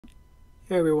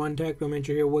Hey everyone, Technomentary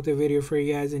here with a video for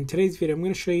you guys. In today's video, I'm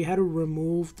going to show you how to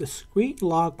remove the screen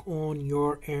lock on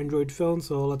your Android phone.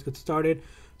 So let's get started.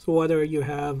 So whether you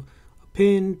have a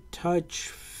pin, touch,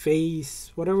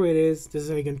 face, whatever it is, this is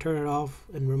how you can turn it off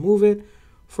and remove it.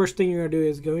 First thing you're going to do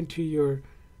is go into your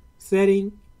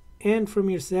setting, and from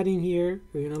your setting here,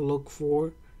 you're going to look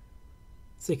for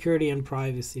security and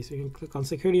privacy. So you can click on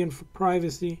security and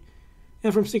privacy,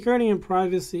 and from security and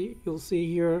privacy, you'll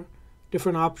see here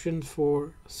different options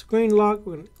for screen lock.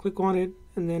 We're going to click on it,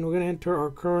 and then we're going to enter our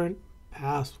current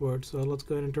password. So let's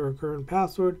go ahead and enter our current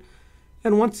password.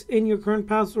 And once in your current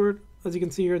password, as you can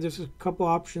see here, there's a couple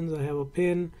options. I have a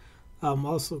pin,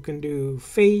 also can do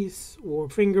face or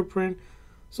fingerprint.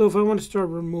 So if I want to start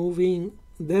removing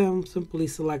them, simply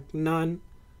select none.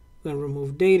 I'm going to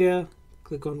remove data,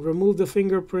 click on remove the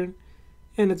fingerprint,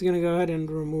 and it's going to go ahead and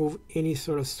remove any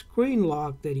sort of screen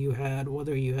lock that you had,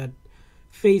 whether you had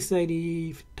Face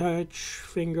ID, touch,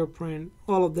 fingerprint,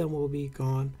 all of them will be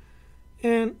gone.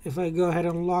 And if I go ahead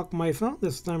and lock my phone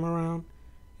this time around,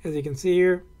 as you can see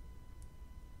here,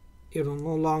 it will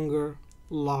no longer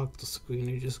lock the screen.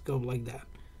 It just go like that.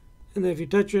 And then if you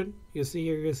touch it, you see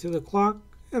here, you see the clock.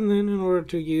 And then in order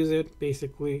to use it,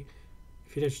 basically,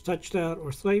 if you just touch that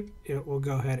or swipe, it will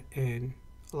go ahead and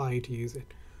allow you to use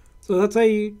it. So that's how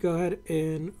you go ahead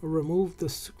and remove the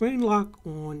screen lock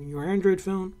on your Android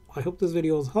phone. I hope this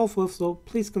video was helpful. So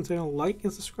please consider like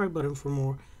and subscribe button for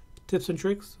more tips and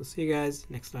tricks. I'll see you guys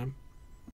next time.